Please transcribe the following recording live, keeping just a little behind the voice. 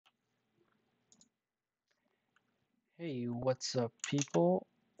Hey, what's up, people?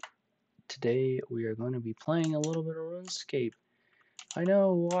 Today we are going to be playing a little bit of RuneScape. I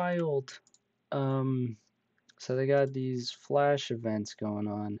know, wild. Um, so they got these flash events going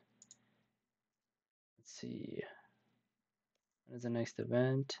on. Let's see. When is the next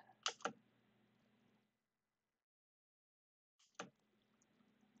event?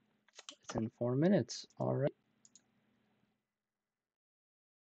 It's in 4 minutes. All right.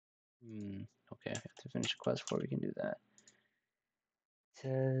 Okay, I have to finish a quest before we can do that. It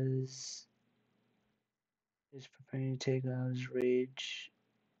says, is preparing to take out his rage.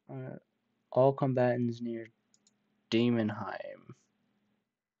 All combatants near Daemonheim.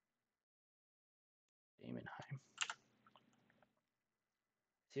 Daemonheim.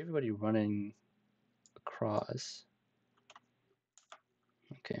 See everybody running across.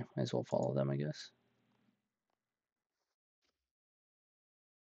 Okay, might as well follow them, I guess.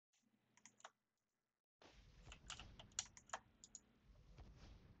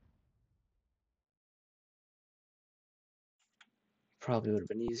 Probably would have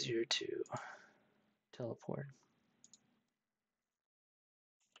been easier to teleport.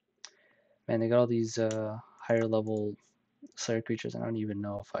 Man, they got all these higher level Slayer creatures. I don't even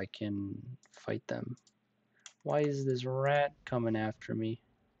know if I can fight them. Why is this rat coming after me?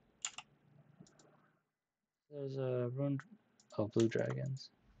 There's a blue dragons.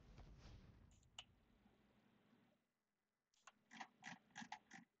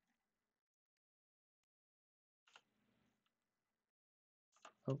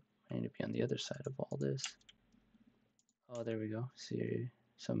 Oh, I need to be on the other side of all this. Oh, there we go. See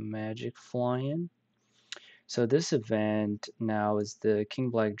some magic flying. So this event now is the King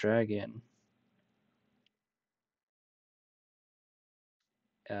Black Dragon.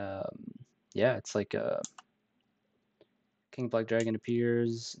 Yeah, it's like a King Black Dragon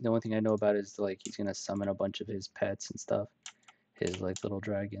appears. The only thing I know about is like he's gonna summon a bunch of his pets and stuff. His like little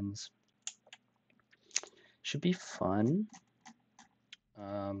dragons. Should be fun.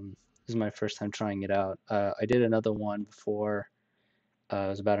 This is my first time trying it out. I did another one before. It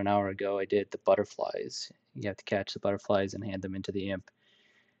was about an hour ago. I did the butterflies. You have to catch the butterflies and hand them into the imp.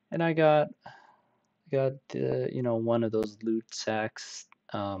 And I got the one of those loot sacks.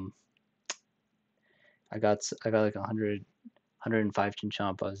 I got like 105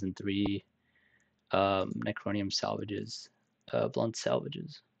 Chinchampas and 3 Necronium salvages, blunt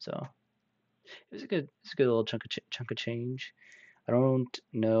salvages. So it's a good little chunk of change. I don't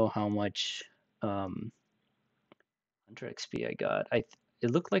know how much Hunter XP I got. It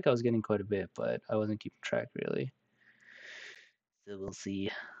looked like I was getting quite a bit, but I wasn't keeping track really. So we'll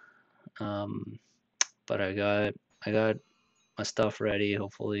see. But I got my stuff ready.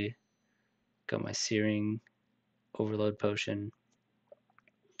 Hopefully, got my searing overload potion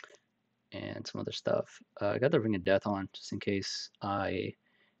and some other stuff. I got the ring of death on just in case I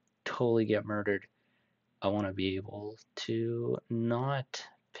totally get murdered. I want to be able to not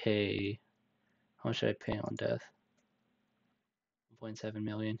pay. How much should I pay on death? 1.7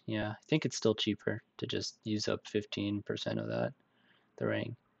 million. Yeah, I think it's still cheaper to just use up 15% of that, the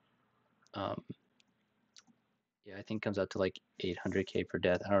ring. Um, yeah, I think it comes out to like 800k per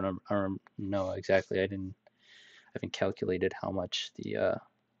death. I don't know exactly. I haven't calculated how much the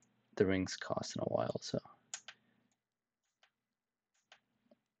rings cost in a while. So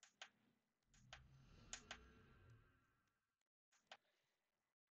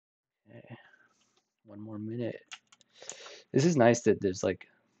okay, 1 more minute. This is nice that there's like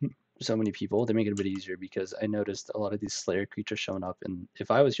so many people. They make it a bit easier because I noticed a lot of these Slayer creatures showing up, and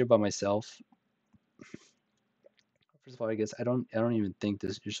if I was here by myself, first of all, I guess I don't even think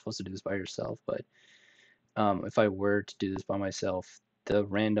this you're supposed to do this by yourself, but if I were to do this by myself, the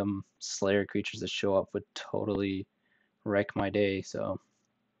random Slayer creatures that show up would totally wreck my day. So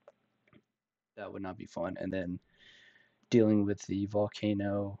that would not be fun. And then dealing with the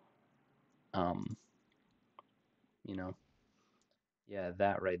volcano, um, you know, yeah,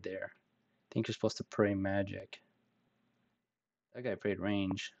 that right there. I think you're supposed to pray magic. That guy prayed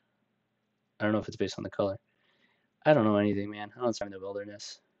range. I don't know if it's based on the color. I don't know anything, man. I don't spend in the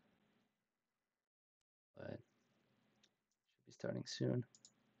wilderness, but should be starting soon.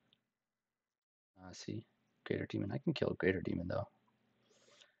 See, Greater Demon. I can kill Greater Demon though.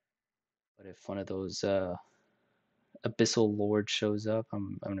 But if one of those Abyssal Lord shows up,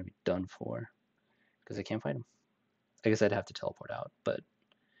 I'm gonna be done for because I can't fight him. I guess I'd have to teleport out, but I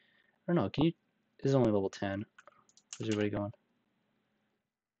don't know. Can you? This is only level 10. Where's everybody going?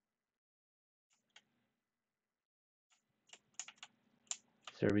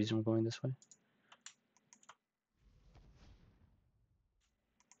 Is there a reason we're going this way?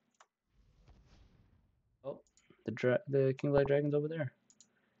 Oh, the King Black Dragon's over there.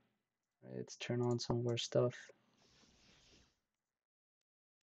 All right, let's turn on some of our stuff.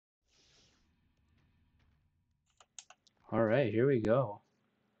 All right, here we go.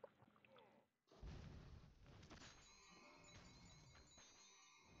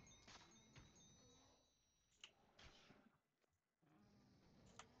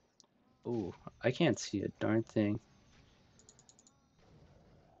 Ooh, I can't see a darn thing.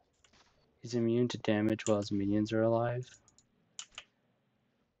 He's immune to damage while his minions are alive.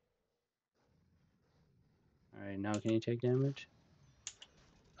 Alright, now can you take damage?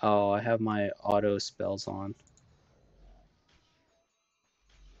 Oh, I have my auto spells on.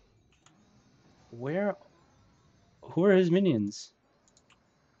 Where? Who are his minions?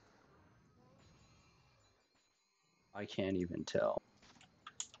 I can't even tell.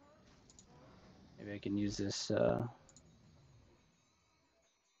 Maybe I can use this,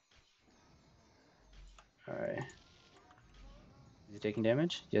 Alright. Is he taking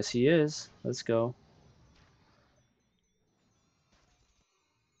damage? Yes, he is. Let's go.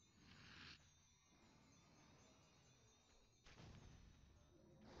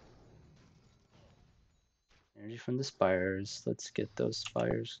 Energy from the spires. Let's get those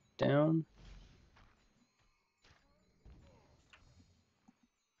spires down.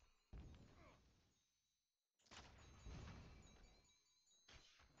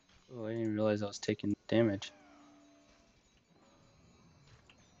 Oh, I didn't realize I was taking damage.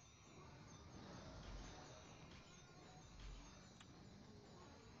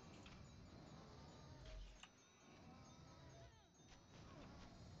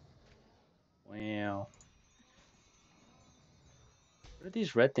 Wow. What are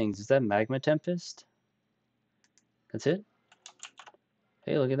these red things? Is that Magma Tempest? That's it?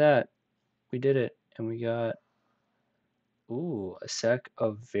 Hey, look at that. We did it. And we got, ooh, a sack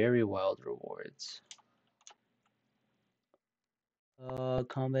of very wild rewards.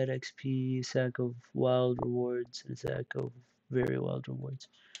 Combat XP, sack of wild rewards, and sack of very wild rewards.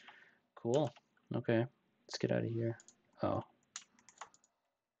 Cool. Okay, let's get out of here. Oh.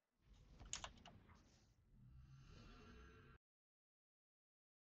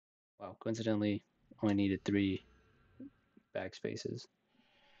 Wow, coincidentally, only needed 3 backspaces.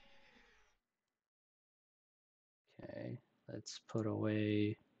 Okay, let's put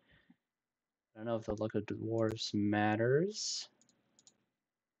away. I don't know if the luck of dwarves matters,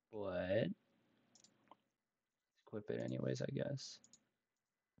 but equip it anyways, I guess.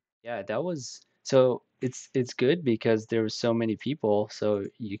 Yeah, that was so it's good because there were so many people, so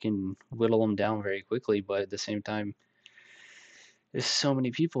you can whittle them down very quickly, but at the same time, there's so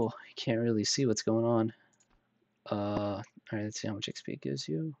many people, you can't really see what's going on. All right, let's see how much XP it gives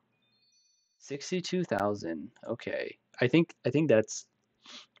you. 62,000. Okay. I think that's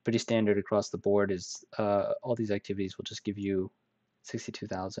pretty standard across the board is all these activities will just give you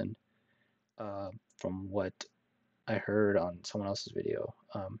 62,000 from what I heard on someone else's video.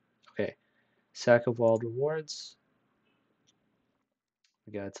 Okay. Sack of wild rewards.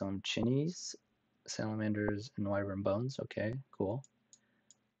 We got some chinnies, salamanders, and wyvern bones. Okay, cool.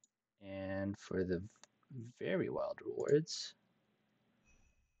 And for the very wild rewards,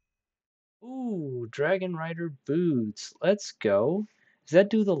 ooh, Dragon Rider boots. Let's go. Does that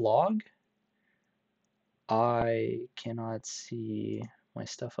do the log? I cannot see my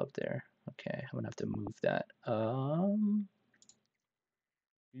stuff up there. Okay, I'm gonna have to move that.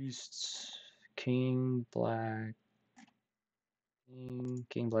 Beasts, King Black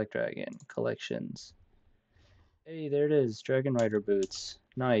Dragon collections. Hey, there it is, Dragon Rider boots.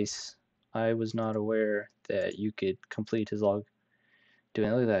 Nice. I was not aware that you could complete his log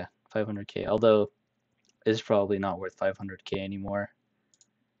doing, look at that, 500k. Although it's probably not worth 500k anymore.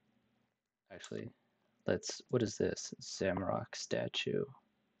 Actually, what is this? Zamrock statue.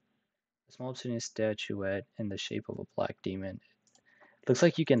 A small obsidian statuette in the shape of a black demon. Looks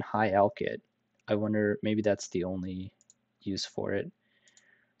like you can high alch it. I wonder, maybe that's the only use for it.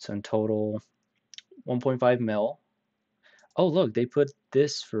 So in total, 1.5 mil. Oh, look, they put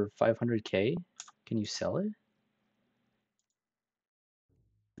this for 500k. Can you sell it?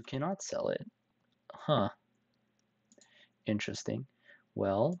 You cannot sell it. Huh. Interesting.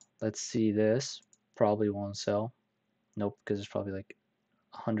 Well, let's see this. Probably won't sell. Nope, because there's probably like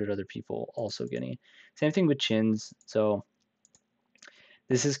 100 other people also getting it. Same thing with chins. So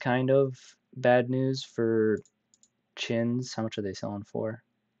this is kind of bad news for chins. How much are they selling for?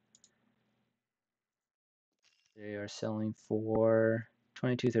 They are selling for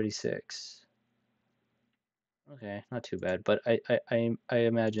 22.36. Okay, not too bad, but I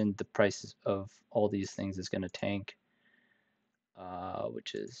imagine the prices of all these things is going to tank,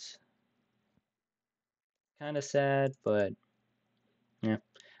 which is kind of sad, but yeah,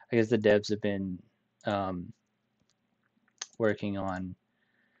 I guess the devs have been um, working on,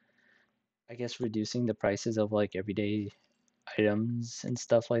 I guess, reducing the prices of like everyday items and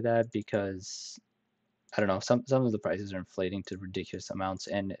stuff like that because I don't know, some of the prices are inflating to ridiculous amounts,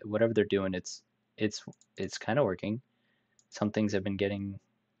 and whatever they're doing, it's it's kind of working. Some things have been getting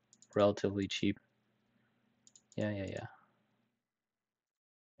relatively cheap. Yeah, yeah, yeah.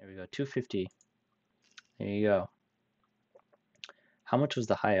 There we go, 250. There you go. How much was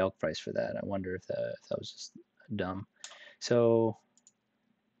the high elk price for that? I wonder if that was just dumb. So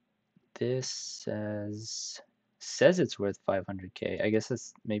this says it's worth 500K. I guess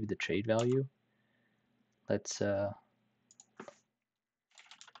that's maybe the trade value. Let's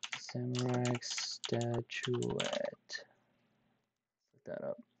samurai statuette. Look that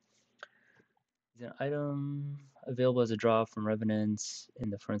up. Is an item available as a draw from revenants in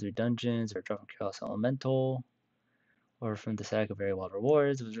the Frontier Dungeons or draw from Chaos Elemental or from the sack of very wild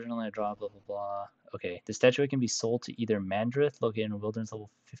rewards. It was originally a draw, blah blah blah. Okay, the statuette can be sold to either Mandrith, located in Wilderness level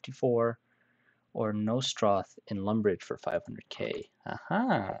 54, or Nostroth in Lumbridge for 500K.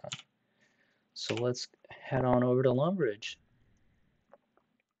 Aha! So let's head on over to Lumbridge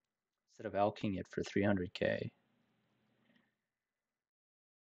instead of alking it for 300K.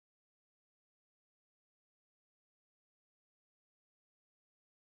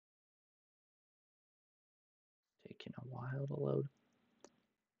 Taking a while to load.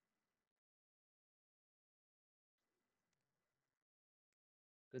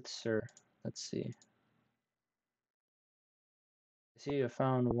 Good sir. Let's see. I see I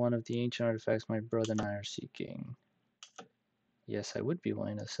found one of the ancient artifacts my brother and I are seeking. Yes, I would be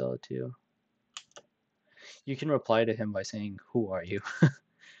willing to sell it to you. You can reply to him by saying, "Who are you?"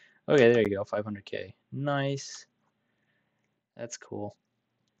 Okay, there you go, 500K. Nice. That's cool.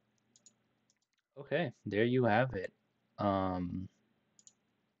 Okay, there you have it. Um,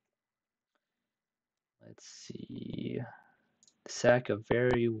 let's see. The sack of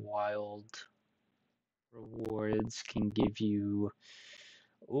very wild rewards can give you,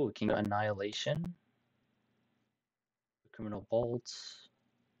 oh, it can give annihilation, criminal bolts,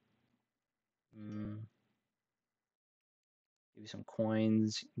 give you some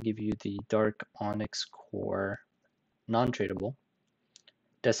coins, give you the dark onyx core, non-tradable,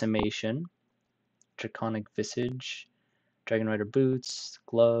 decimation, draconic visage, dragon rider boots,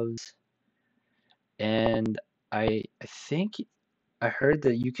 gloves, and I think I heard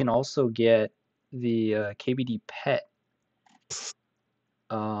that you can also get the KBD pet.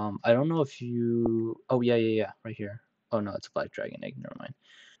 I don't know if you. Oh yeah, yeah, yeah, right here. Oh no, it's a black dragon egg. Never mind.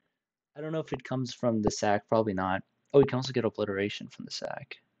 I don't know if it comes from the sack. Probably not. Oh, you can also get obliteration from the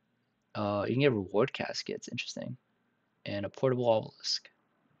sack. You can get reward caskets. Interesting. And a portable obelisk.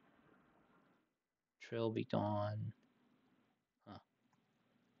 Trail be gone. Huh.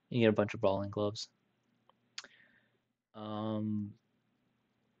 You can get a bunch of brawling gloves. Um,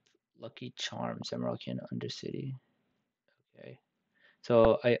 Lucky Charms, Emerald Can Undercity. Okay.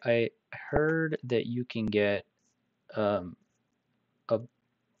 So I heard that you can get a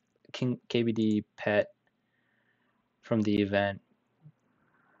King KBD pet from the event.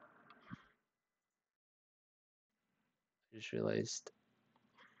 I just realized.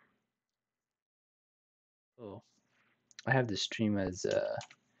 Oh, I have this stream as the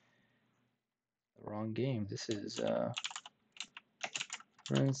wrong game. This is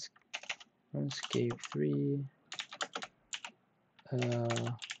Runescape 3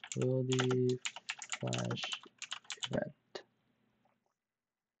 Wildy Flash event.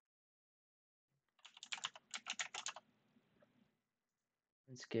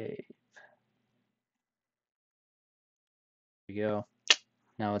 Runescape. There we go.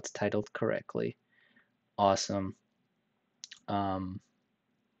 Now it's titled correctly. Awesome. Um,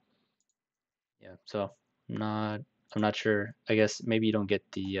 yeah. So I'm not sure. I guess maybe you don't get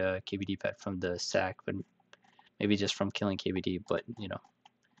the KBD pet from the sack, but maybe just from killing KBD. But you know,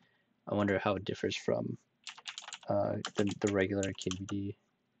 I wonder how it differs from the regular KBD.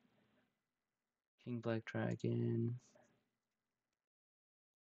 King Black Dragon.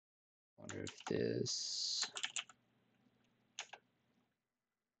 Wonder if this.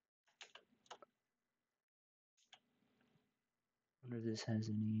 Wonder if this has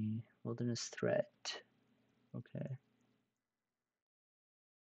any wilderness threat. Okay.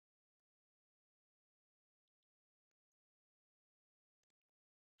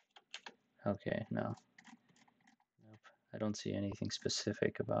 Okay, no. Nope. I don't see anything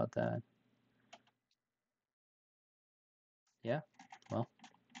specific about that. Yeah, well,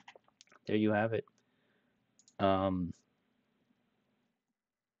 there you have it. Um,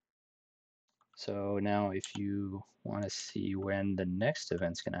 So now if you want to see when the next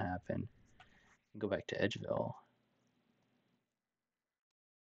event's going to happen, go back to Edgeville.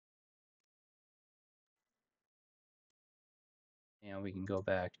 And we can go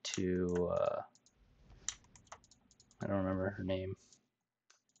back to, I don't remember her name.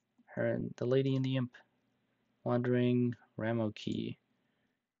 The lady in the imp. Wandering Ramoki.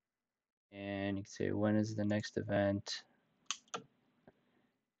 And you can say, when is the next event?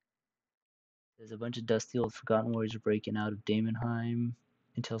 There's a bunch of Dusty Old Forgotten Warriors breaking out of Daemonheim.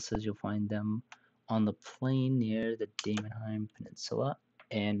 Intel says you'll find them on the plain near the Daemonheim Peninsula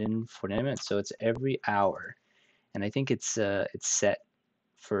and in Fortnite. So it's every hour, and I think it's set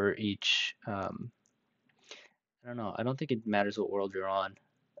for each. I don't know. I don't think it matters what world you're on.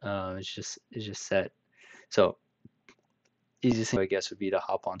 It's just set. So easiest thing I guess would be to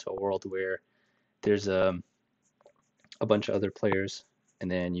hop onto a world where there's a bunch of other players, and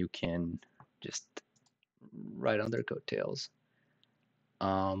then you can just ride on their coattails.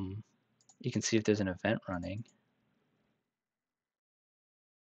 You can see if there's an event running.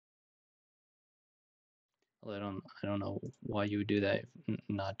 Well, I don't know why you would do that,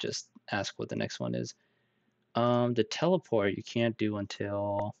 not just ask what the next one is. The teleport you can't do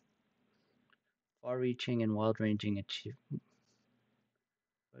until far-reaching and wide-ranging achievement.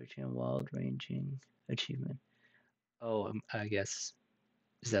 Far-reaching and wide-ranging achievement. Oh, I guess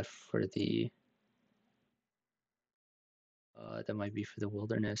is that for the? That might be for the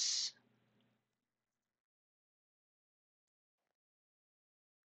wilderness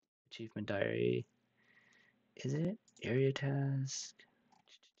achievement diary. Is it area task?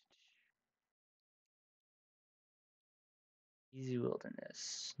 Easy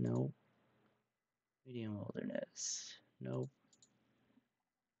wilderness. Nope. Medium wilderness. Nope.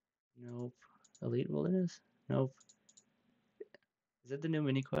 Nope. Elite wilderness? Nope. Is that the new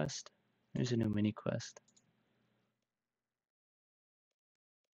mini quest? There's a new mini quest.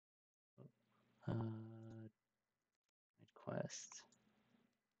 Quest.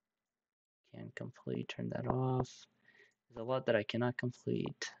 Can't complete. Turn that off. There's a lot that I cannot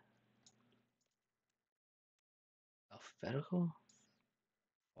complete. Alphabetical?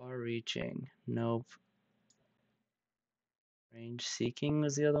 Far reaching. Nope. Range seeking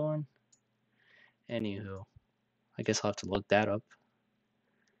was the other one. Anywho, I guess I'll have to look that up.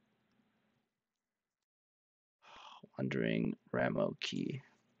 Wandering Ramoki.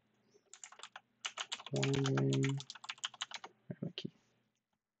 Wandering Ramoki.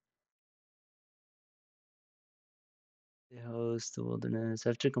 The host, the wilderness.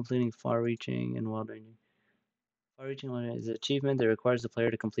 After completing far-reaching and wide-ranging. Far-reaching is an achievement that requires the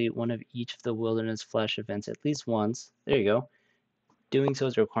player to complete one of each of the wilderness flash events at least once. There you go. Doing so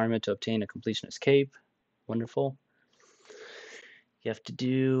is a requirement to obtain a completionist cape. Wonderful. You have to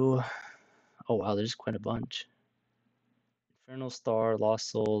do. Oh wow, there's quite a bunch. Infernal Star, Lost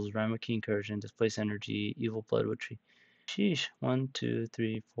Souls, Ramuki Incursion, Displace Energy, Evil Bloodwood Tree. Sheesh. 1, 2,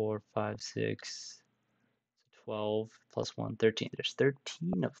 3, 4, 5, 6, 12 plus 1, 13. There's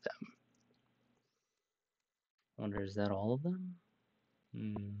 13 of them. I wonder, is that all of them?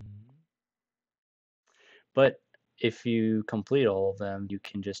 But if you complete all of them, you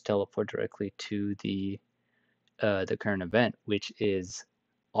can just teleport directly to the current event, which is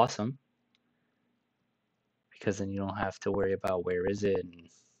awesome because then you don't have to worry about where is it and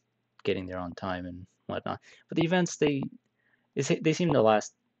getting there on time and whatnot. But the events they seem to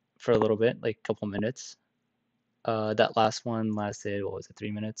last for a little bit, like a couple minutes. That last one lasted, what was it,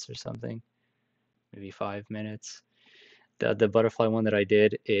 3 minutes or something, maybe 5 minutes. The butterfly one that I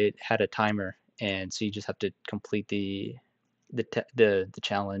did, it had a timer, and so you just have to complete the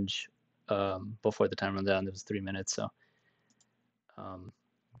challenge before the time runs out. And it was 3 minutes, so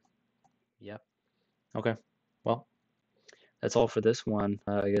yep. Okay, well, that's all for this one.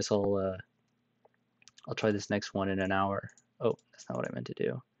 I guess I'll try this next one in an hour. Oh, that's not what I meant to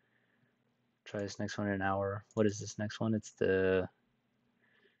do. Try this next one in an hour. What is this next one? It's the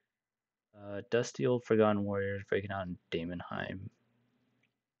Dusty Old Forgotten Warriors breaking out in Daemonheim.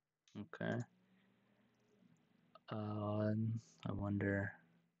 Okay. I wonder.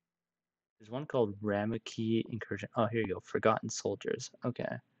 There's one called Ramuki Incursion. Oh, here you go. Forgotten Soldiers.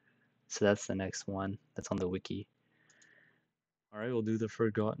 Okay. So that's the next one. That's on the wiki. Alright, we'll do the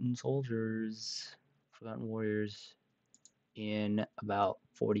Forgotten Soldiers. Forgotten Warriors in about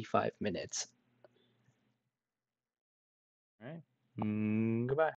 45 minutes. Alright. Goodbye.